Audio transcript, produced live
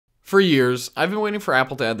For years, I've been waiting for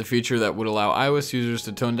Apple to add the feature that would allow iOS users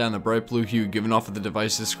to tone down the bright blue hue given off of the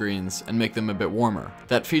device's screens and make them a bit warmer.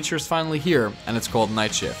 That feature is finally here, and it's called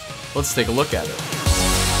Night Shift. Let's take a look at it.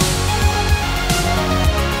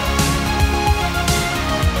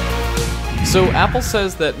 So Apple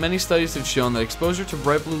says that many studies have shown that exposure to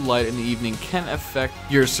bright blue light in the evening can affect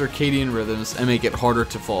your circadian rhythms and make it harder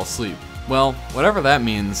to fall asleep. Well, whatever that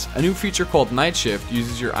means, a new feature called Night Shift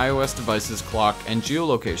uses your iOS device's clock and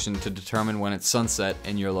geolocation to determine when it's sunset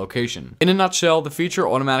in your location. In a nutshell, the feature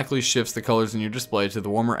automatically shifts the colors in your display to the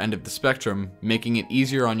warmer end of the spectrum, making it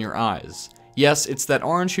easier on your eyes. Yes, it's that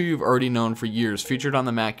orange hue you've already known for years, featured on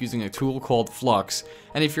the Mac using a tool called f.lux,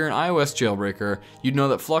 and if you're an iOS jailbreaker, you'd know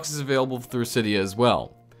that f.lux is available through Cydia as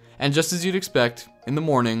well. And just as you'd expect, in the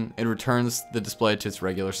morning, it returns the display to its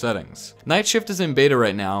regular settings. Night Shift is in beta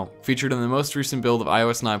right now, featured in the most recent build of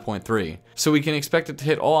iOS 9.3, so we can expect it to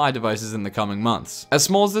hit all iDevices in the coming months. As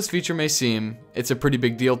small as this feature may seem, it's a pretty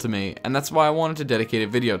big deal to me, and that's why I wanted to dedicate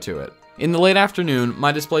a video to it. In the late afternoon,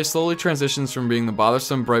 my display slowly transitions from being the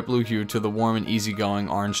bothersome bright blue hue to the warm and easygoing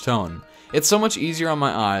orange tone. It's so much easier on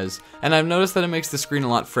my eyes, and I've noticed that it makes the screen a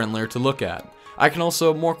lot friendlier to look at. I can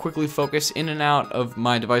also more quickly focus in and out of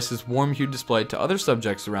my device's warm hue display to other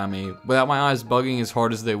subjects around me without my eyes bugging as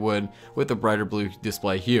hard as they would with the brighter blue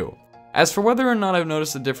display hue. As for whether or not I've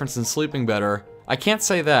noticed a difference in sleeping better, I can't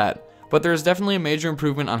say that, but there is definitely a major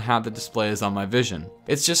improvement on how the display is on my vision.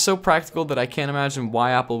 It's just so practical that I can't imagine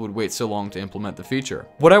why Apple would wait so long to implement the feature.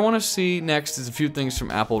 What I want to see next is a few things from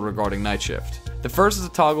Apple regarding Night Shift. The first is a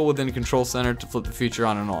toggle within the Control Center to flip the feature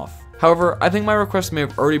on and off. However, I think my request may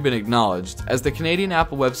have already been acknowledged, as the Canadian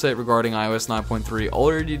Apple website regarding iOS 9.3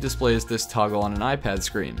 already displays this toggle on an iPad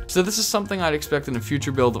screen. So this is something I'd expect in a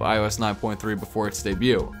future build of iOS 9.3 before its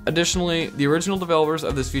debut. Additionally, the original developers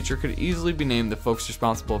of this feature could easily be named the folks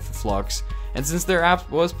responsible for f.lux, and since their app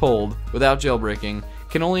was pulled without jailbreaking,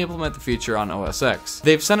 can only implement the feature on OS X.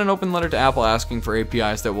 They've sent an open letter to Apple asking for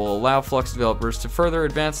APIs that will allow f.lux developers to further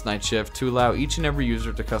advance Night Shift to allow each and every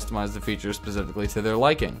user to customize the feature specifically to their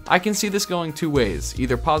liking. I can see this going two ways,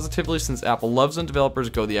 either positively since Apple loves when developers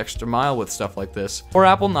go the extra mile with stuff like this, or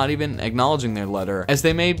Apple not even acknowledging their letter, as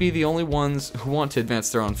they may be the only ones who want to advance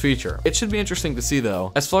their own feature. It should be interesting to see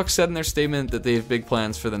though, as f.lux said in their statement that they have big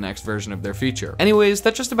plans for the next version of their feature. Anyways,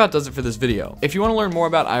 that just about does it for this video. If you want to learn more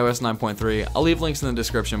about iOS 9.3, I'll leave links in the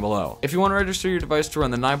description below. If you want to register your device to run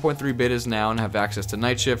the 9.3 betas now and have access to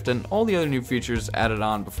Night Shift and all the other new features added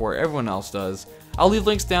on before everyone else does, I'll leave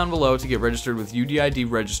links down below to get registered with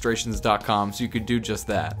udidregistrations.com so you could do just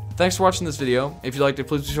that. Thanks for watching this video. If you liked it,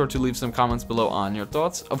 please be sure to leave some comments below on your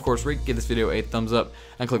thoughts. Of course, rate, give this video a thumbs up,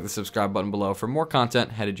 and click the subscribe button below for more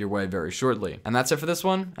content headed your way very shortly. And that's it for this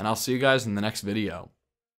one, and I'll see you guys in the next video.